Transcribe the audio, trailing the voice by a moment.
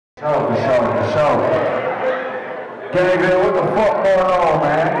For sure. Gangville, what the fuck going on,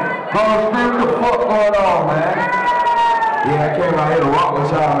 man? What the fuck going on, man? Yeah, I came out here to rock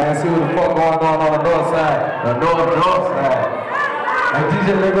with y'all, man. See what the fuck going on the north side. The north side. And DJ,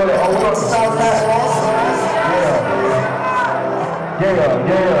 they go like, oh, what up the south side? Yeah.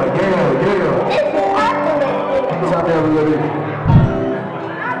 What's up there, little bit?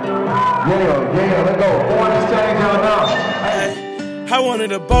 Yeah, let's go. Foreign exchange on now. I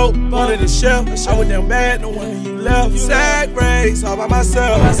wanted a boat, wanted a ship. I went down bad, no wonder you left. Sack race, all by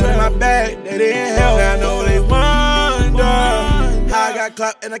myself. I said in my bag, they didn't help. Now I know they wonder how I got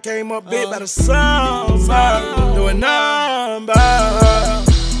clapped and I came up big by the summer. Doing number.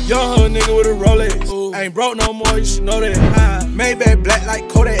 Young hood nigga with a Rolex. I ain't broke no more, you should know that. Maybach black like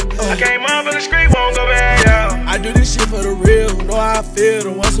Kodak. I came up in the street, won't go back, yeah. I do this shit for the real, know how I feel.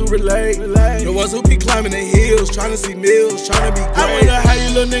 The ones who relate, the ones who be climbing the hills, trying to see meals, trying to be great. I wonder how you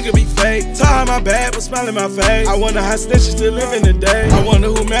little nigga be fake. Tie my bag, but smiling my face. I wonder how snitches still living today. I wonder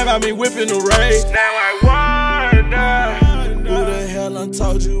who mad about me whipping the race. Now I wonder who the hell done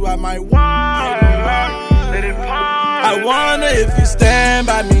told you I might wonder. Let it pause. I wonder if you stand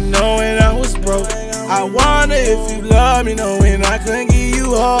by me knowing I was broke. I wonder if you love me knowing I couldn't give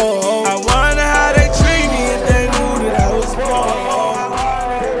you hope. I wonder how they treat me if they knew that I was poor.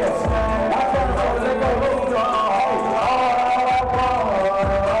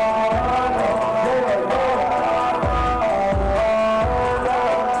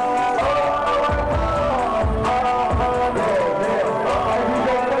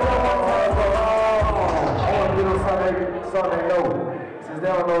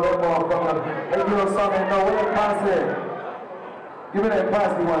 Give me that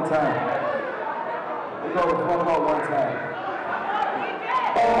posse one time. We go to fuck up one time.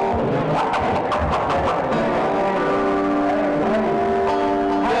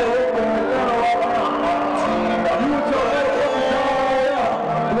 You with your legs up,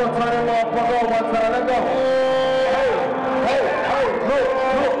 you gonna turn that motherfucker on one time. Let's go. Hey, look.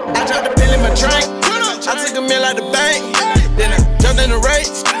 I dropped the pill in my drink. I took a meal out the bank. Then I jumped in the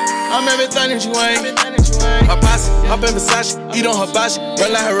race. I'm everything that you ain't. My posse, up in Versace, eat on hibachi,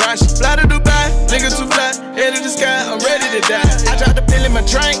 run like Hirashi. Fly to Dubai, nigga too fly, head to the sky, I'm ready to die. I dropped the pill in my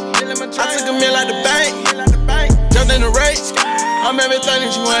drink, I took a meal out the bank, jumped in the race, I'm everything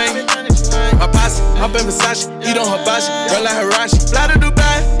that you ain't. My posse, up in Versace, eat on hibachi, run like Hirashi. Fly to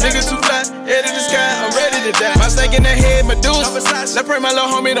Dubai, nigga too fly, head to the sky, I'm ready to die. My snake in that head, Medusa, let's pray my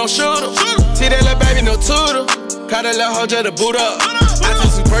little homie don't shoot him. See that little baby, no tutor, caught that little hoe just to boot up. I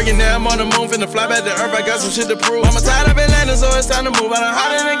took some perky, now I'm on the moon, finna fly back to earth, I got some shit to prove. I'm tired of Atlanta, so it's time to move. I done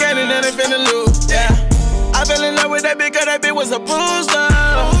hotter than Gator, then they finna lose, yeah. I fell in love with that bitch, cause that bitch was a booster.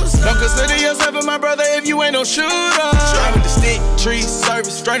 Don't consider yourself my brother if you ain't no shooter. I with the stick, tree,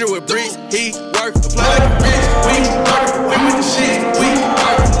 service, stranger with bricks. He work, apply like a bitch. We work, we with the shit, we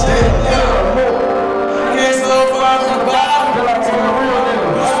work. Can't slow far from the bottom.